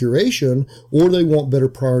want better curation? Or do they want better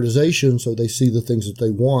prioritization so they see the things that they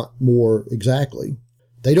want more exactly?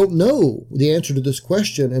 They don't know the answer to this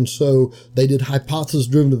question, and so they did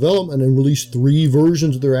hypothesis-driven development and released 3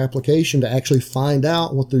 versions of their application to actually find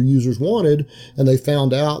out what their users wanted, and they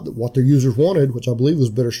found out that what their users wanted, which I believe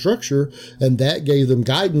was better structure, and that gave them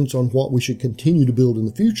guidance on what we should continue to build in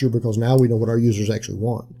the future, because now we know what our users actually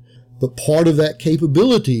want. But part of that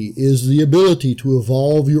capability is the ability to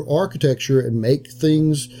evolve your architecture and make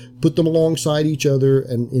things, put them alongside each other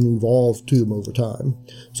and evolve to them over time.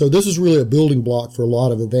 So this is really a building block for a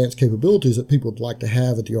lot of advanced capabilities that people would like to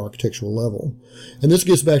have at the architectural level. And this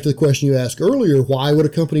gets back to the question you asked earlier, why would a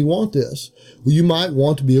company want this? Well, you might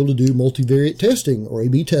want to be able to do multivariate testing or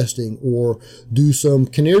A/B testing, or do some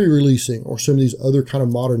canary releasing, or some of these other kind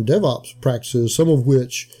of modern DevOps practices, some of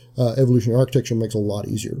which evolutionary architecture makes a lot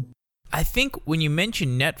easier. I think when you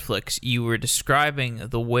mentioned Netflix, you were describing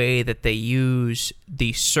the way that they use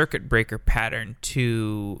the circuit breaker pattern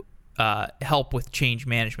to help with change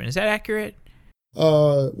management. Is that accurate?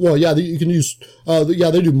 Well, yeah, you can use,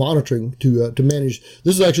 they do monitoring to manage.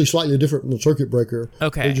 This is actually slightly different than the circuit breaker.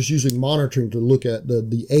 Okay. They're just using monitoring to look at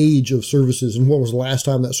the age of services and when was the last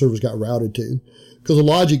time that service got routed to. Because the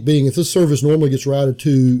logic being, if this service normally gets routed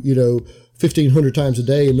to, 1,500 times a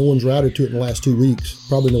day and no one's routed to it in the last 2 weeks,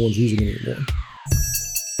 probably no one's using it anymore.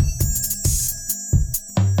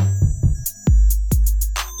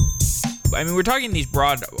 I mean, we're talking these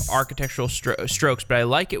broad architectural strokes, but I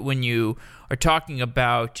like it when you are talking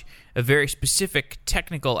about a very specific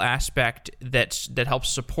technical aspect that helps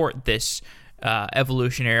support this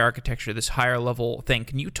evolutionary architecture, this higher level thing.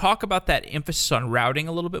 Can you talk about that emphasis on routing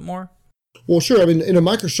a little bit more? Well, sure. I mean, in a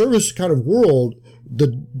microservice kind of world,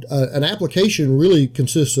 an application really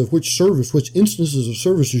consists of which instances of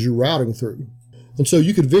services you're routing through. And so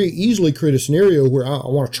you could very easily create a scenario where I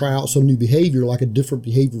want to try out some new behavior, like a different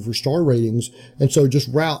behavior for star ratings. And so just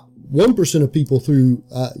route 1% of people through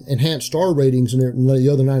enhanced star ratings and the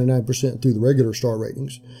other 99% through the regular star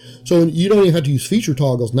ratings. So you don't even have to use feature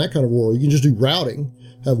toggles in that kind of world. You can just do routing.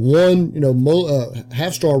 Have one,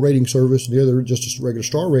 half star rating service and the other just a regular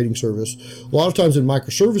star rating service. A lot of times in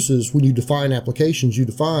microservices, when you define applications, you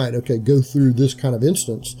define, okay, go through this kind of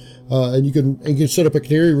instance, and you can set up a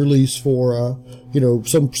canary release for,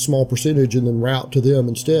 some small percentage and then route to them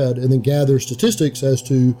instead, and then gather statistics as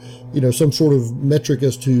to, some sort of metric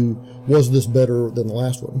as to was this better than the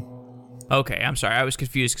last one. Okay, I'm sorry, I was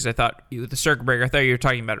confused because I thought with the circuit breaker, I thought you were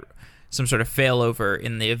talking about some sort of failover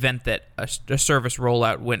in the event that a service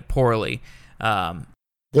rollout went poorly. Well,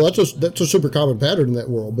 that's a super common pattern in that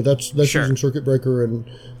world, but that's sure. Using circuit breaker, and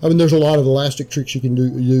there's a lot of elastic tricks you can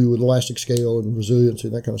do with elastic scale and resiliency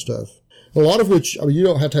and that kind of stuff. A lot of which you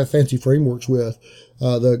don't have to have fancy frameworks with.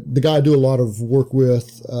 The guy I do a lot of work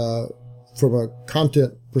with from a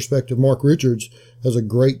content perspective, Mark Richards, has a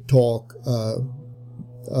great talk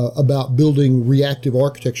about building reactive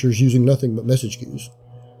architectures using nothing but message queues.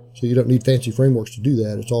 So you don't need fancy frameworks to do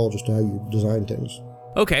that. It's all just how you design things.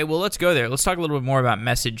 Okay, well, let's go there. Let's talk a little bit more about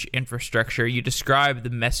message infrastructure. You describe the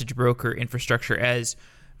message broker infrastructure as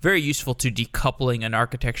very useful to decoupling an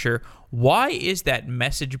architecture. Why is that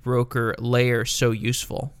message broker layer so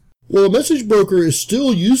useful? Well, a message broker is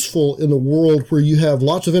still useful in the world where you have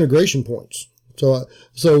lots of integration points.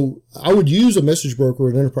 So I would use a message broker,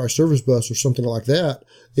 an enterprise service bus or something like that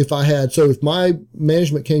if my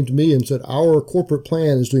management came to me and said, our corporate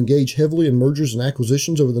plan is to engage heavily in mergers and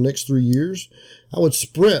acquisitions over the next 3 years, I would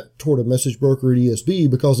sprint toward a message broker at ESB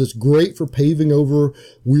because it's great for paving over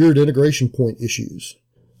weird integration point issues.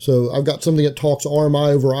 So I've got something that talks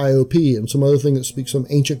RMI over IOP and some other thing that speaks some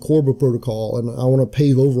ancient Corba protocol, and I want to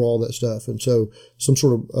pave over all that stuff. And so some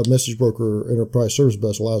sort of a message broker enterprise service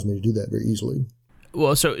bus allows me to do that very easily.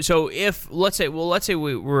 Well, so if let's say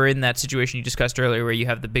we're in that situation you discussed earlier where you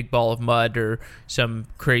have the big ball of mud or some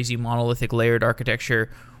crazy monolithic layered architecture,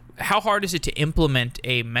 how hard is it to implement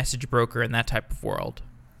a message broker in that type of world?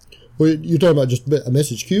 Well, you're talking about just a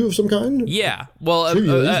message queue of some kind? Yeah. Well,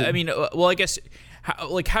 I guess.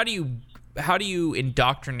 How do you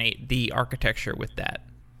indoctrinate the architecture with that?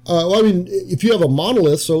 If you have a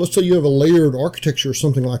monolith, so let's say you have a layered architecture or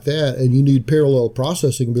something like that, and you need parallel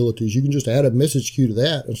processing abilities, you can just add a message queue to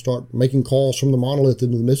that and start making calls from the monolith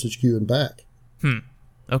into the message queue and back.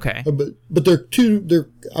 Okay. But they're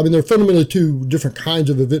fundamentally two different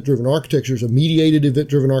kinds of event-driven architectures: a mediated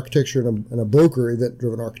event-driven architecture and a broker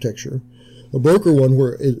event-driven architecture. A broker one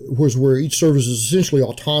where each service is essentially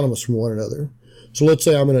autonomous from one another. So let's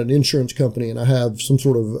say I'm in an insurance company and I have some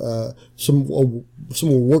sort of some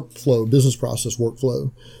workflow, business process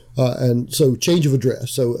workflow, and so change of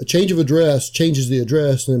address. So a change of address changes the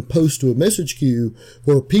address and then posts to a message queue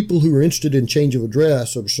where people who are interested in change of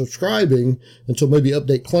address are subscribing, and so maybe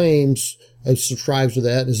update claims and subscribes to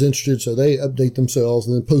that and is interested, so they update themselves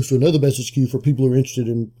and then post to another message queue for people who are interested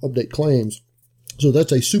in update claims. So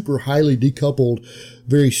that's a super highly decoupled,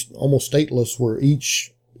 very almost stateless, where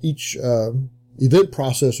each event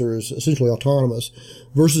processor is essentially autonomous,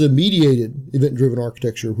 versus a mediated event-driven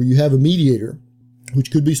architecture where you have a mediator, which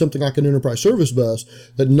could be something like an enterprise service bus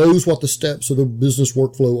that knows what the steps of the business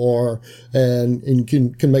workflow are and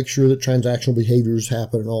can make sure that transactional behaviors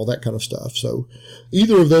happen and all that kind of stuff. So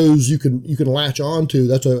either of those you can latch on to.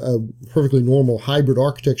 That's a perfectly normal hybrid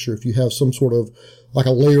architecture if you have some sort of like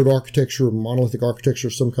a layered architecture, monolithic architecture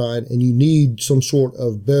of some kind, and you need some sort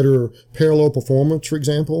of better parallel performance, for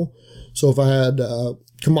example. So if I had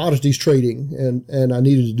commodities trading and I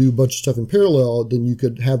needed to do a bunch of stuff in parallel, then you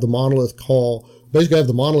could have the monolith basically have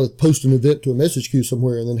the monolith post an event to a message queue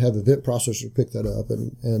somewhere and then have the event processor pick that up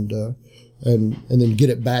and then get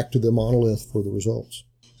it back to the monolith for the results.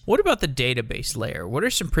 What about the database layer? What are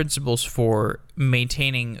some principles for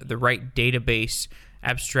maintaining the right database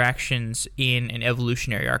abstractions in an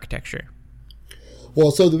evolutionary architecture?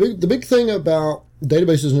 Well, so the big thing about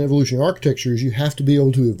databases and evolutionary architecture is you have to be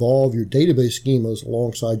able to evolve your database schemas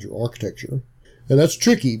alongside your architecture. And that's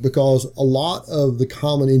tricky because a lot of the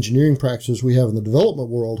common engineering practices we have in the development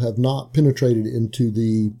world have not penetrated into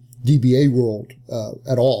the DBA world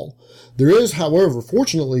at all. There is, however,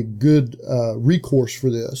 fortunately, good recourse for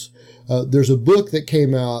this. There's a book that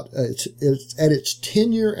came out. It's at its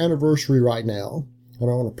 10-year anniversary right now. And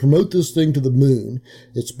I want to promote this thing to the moon.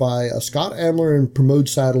 It's by Scott Amler and Pramod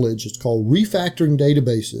Satterlidge. It's called Refactoring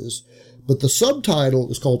Databases, but the subtitle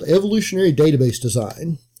is called Evolutionary Database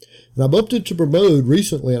Design. And I bumped into Pramod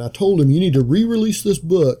recently, and I told him, you need to re-release this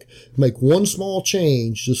book, make one small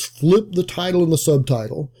change, just flip the title and the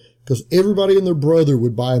subtitle, because everybody and their brother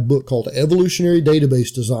would buy a book called Evolutionary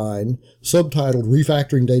Database Design, subtitled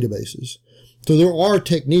Refactoring Databases. So there are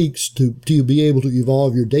techniques to be able to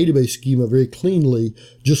evolve your database schema very cleanly,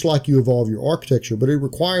 just like you evolve your architecture, but it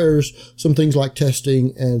requires some things like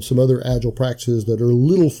testing and some other agile practices that are a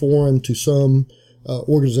little foreign to some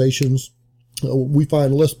organizations. We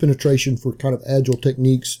find less penetration for kind of agile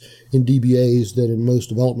techniques in DBAs than in most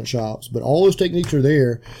development shops, but all those techniques are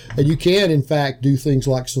there, and you can, in fact, do things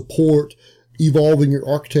like support evolving your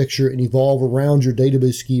architecture and evolve around your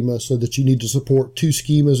database schema so that you need to support two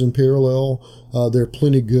schemas in parallel. There are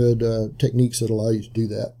plenty good techniques that allow you to do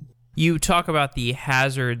that. You talk about the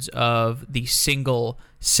hazards of the single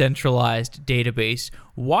centralized database.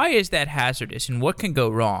 Why is that hazardous, and what can go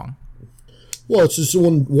wrong? Well, it's just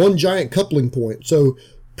one giant coupling point. So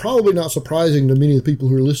probably not surprising to many of the people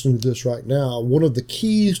who are listening to this right now, one of the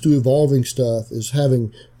keys to evolving stuff is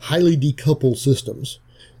having highly decoupled systems.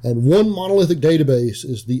 And one monolithic database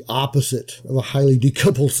is the opposite of a highly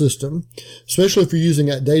decoupled system, especially if you're using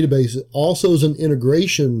that database. It also is an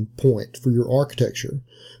integration point for your architecture,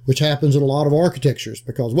 which happens in a lot of architectures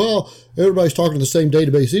because, well, everybody's talking to the same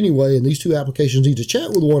database anyway, and these two applications need to chat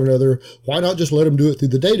with one another. Why not just let them do it through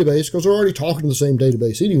the database? Because they're already talking to the same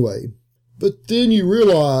database anyway. But then you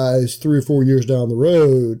realize 3 or 4 years down the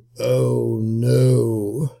road, oh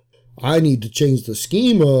no, I need to change the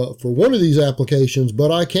schema for one of these applications, but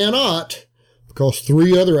I cannot because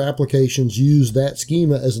 3 other applications use that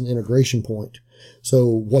schema as an integration point. So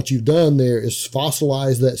what you've done there is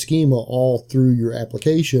fossilize that schema all through your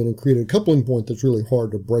application and create a coupling point that's really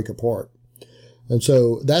hard to break apart. And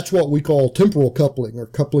so that's what we call temporal coupling or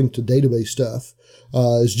coupling to database stuff.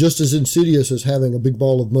 It's just as insidious as having a big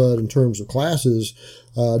ball of mud in terms of classes.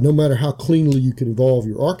 No matter how cleanly you can evolve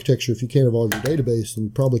your architecture, if you can't evolve your database, then you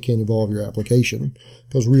probably can't evolve your application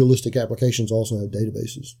because realistic applications also have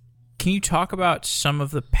databases. Can you talk about some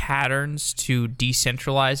of the patterns to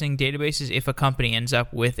decentralizing databases if a company ends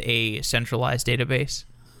up with a centralized database?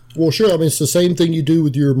 Well, sure. I mean, it's the same thing you do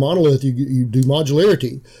with your monolith. You do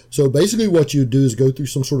modularity. So basically what you do is go through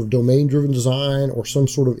some sort of domain-driven design or some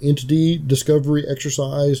sort of entity discovery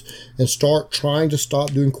exercise and start trying to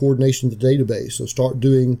stop doing coordination of the database. So start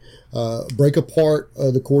doing, break apart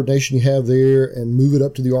the coordination you have there and move it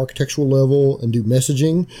up to the architectural level and do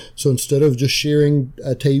messaging. So instead of just sharing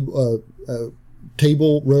a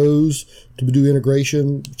table rows to do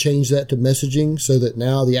integration, change that to messaging so that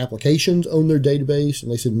now the applications own their database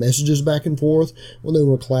and they send messages back and forth when they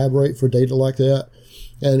want to collaborate for data like that.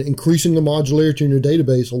 And increasing the modularity in your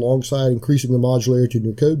database alongside increasing the modularity in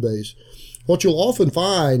your code base. What you'll often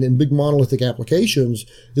find in big monolithic applications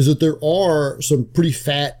is that there are some pretty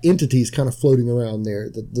fat entities kind of floating around there,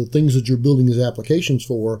 the things that you're building these applications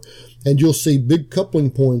for. And you'll see big coupling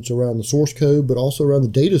points around the source code, but also around the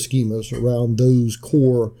data schemas around those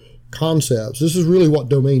core concepts. This is really what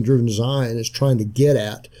domain-driven design is trying to get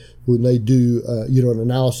at when they do an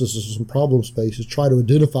analysis of some problem spaces, try to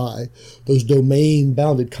identify those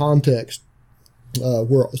domain-bounded contexts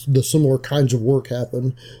where the similar kinds of work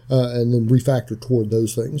happen, and then refactor toward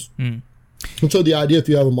those things. And so the idea, if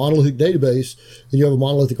you have a monolithic database and you have a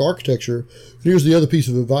monolithic architecture, here's the other piece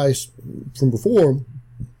of advice from before,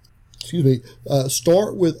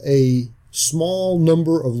 start with a small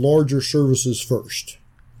number of larger services first.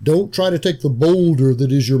 Don't try to take the boulder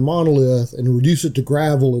that is your monolith and reduce it to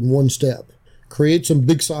gravel in one step. Create some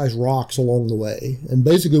big size rocks along the way. And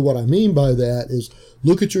basically what I mean by that is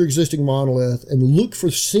look at your existing monolith and look for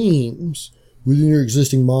seams within your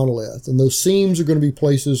existing monolith. And those seams are going to be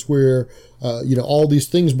places where, all these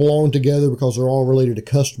things belong together because they're all related to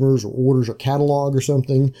customers or orders or catalog or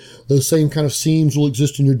something. Those same kind of seams will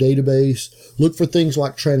exist in your database. Look for things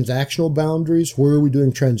like transactional boundaries. Where are we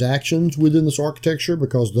doing transactions within this architecture?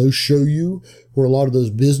 Because those show you where a lot of those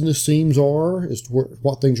business seams are, as to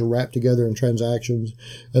what things are wrapped together in transactions.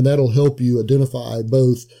 And that'll help you identify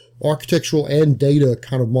both architectural and data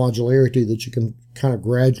kind of modularity that you can kind of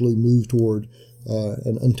gradually move toward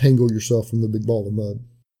and untangle yourself from the big ball of mud.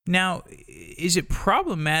 Now, is it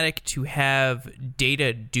problematic to have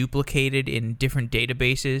data duplicated in different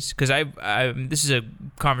databases? Because this is a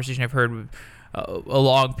conversation I've heard with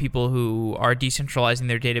along people who are decentralizing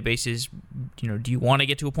their databases. Do you want to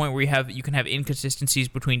get to a point where you can have inconsistencies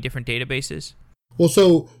between different databases? Well,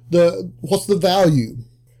 so what's the value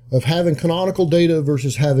of having canonical data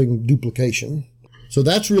versus having duplication? So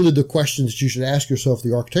that's really the question that you should ask yourself at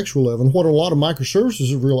the architectural level. And what a lot of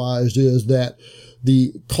microservices have realized is that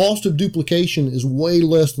the cost of duplication is way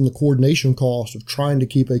less than the coordination cost of trying to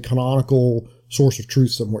keep a canonical source of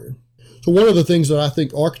truth somewhere. So one of the things that I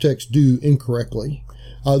think architects do incorrectly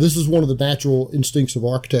This is one of the natural instincts of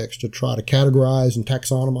architects to try to categorize and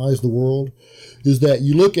taxonomize the world, is that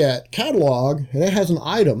you look at catalog and it has an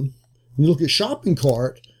item, and you look at shopping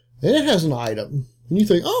cart and it has an item, and you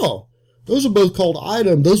think, oh, those are both called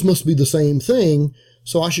item. Those must be the same thing.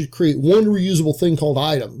 So I should create one reusable thing called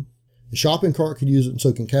item. The shopping cart could use it and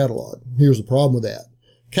so can catalog. Here's the problem with that.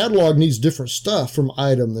 Catalog needs different stuff from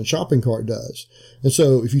item than shopping cart does. And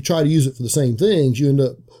so if you try to use it for the same things, you end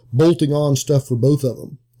up bolting on stuff for both of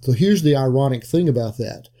them. So here's the ironic thing about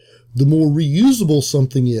that. The more reusable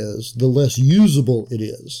something is, the less usable it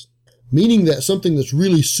is. Meaning that something that's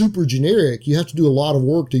really super generic, you have to do a lot of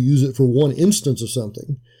work to use it for one instance of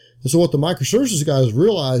something. And so what the microservices guys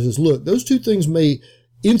realize is, look, those two things may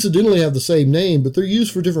incidentally have the same name, but they're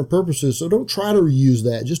used for different purposes. So don't try to reuse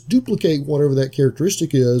that. Just duplicate whatever that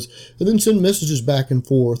characteristic is, and then send messages back and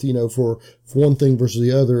forth, for one thing versus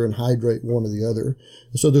the other, and hydrate one or the other.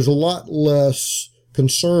 And so there's a lot less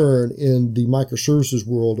concern in the microservices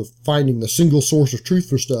world of finding the single source of truth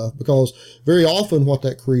for stuff, because very often what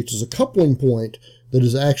that creates is a coupling point that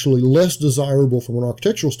is actually less desirable from an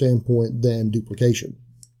architectural standpoint than duplication.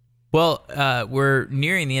 Well, we're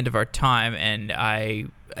nearing the end of our time, and I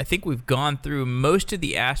think we've gone through most of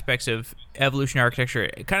the aspects of evolutionary architecture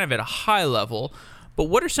kind of at a high level, but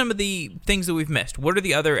what are some of the things that we've missed? What are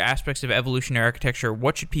the other aspects of evolutionary architecture?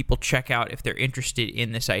 What should people check out if they're interested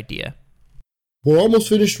in this idea? We're almost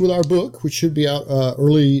finished with our book, which should be out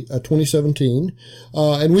early 2017.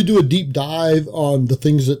 And we do a deep dive on the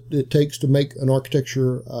things that it takes to make an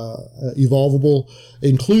architecture evolvable,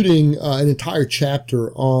 including an entire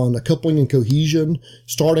chapter on coupling and cohesion,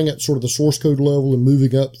 starting at sort of the source code level and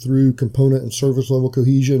moving up through component and service level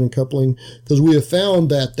cohesion and coupling, because we have found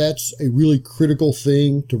that that's a really critical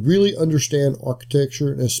thing to really understand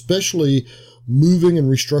architecture, and especially moving and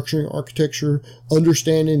restructuring architecture,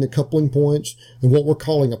 understanding the coupling points and what we're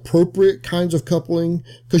calling appropriate kinds of coupling,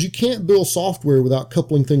 because you can't build software without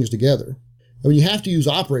coupling things together. I mean, you have to use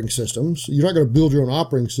operating systems. You're not going to build your own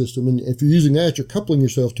operating system, and if you're using that, you're coupling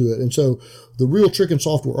yourself to it. And so the real trick in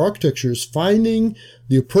software architecture is finding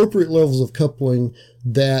the appropriate levels of coupling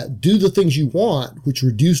that do the things you want, which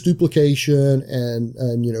reduce duplication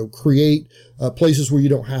and create places where you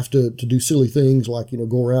don't have to do silly things like,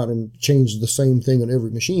 go around and change the same thing on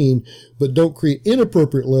every machine, but don't create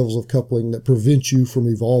inappropriate levels of coupling that prevent you from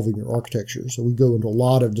evolving your architecture. So we go into a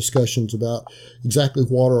lot of discussions about exactly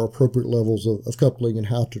what are appropriate levels of coupling and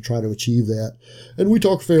how to try to achieve that. And we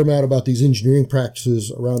talk a fair amount about these engineering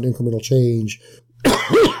practices around incremental change,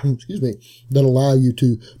 excuse me, that allow you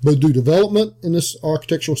to both do development in this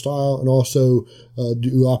architectural style and also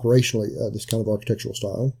do operationally this kind of architectural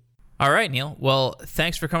style. All right, Neil. Well,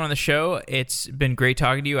 thanks for coming on the show. It's been great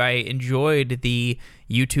talking to you. I enjoyed the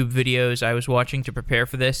YouTube videos I was watching to prepare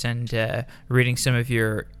for this and reading some of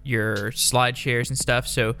your slide shares and stuff.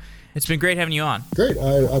 So it's been great having you on. Great.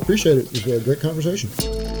 I appreciate it. It was a great conversation.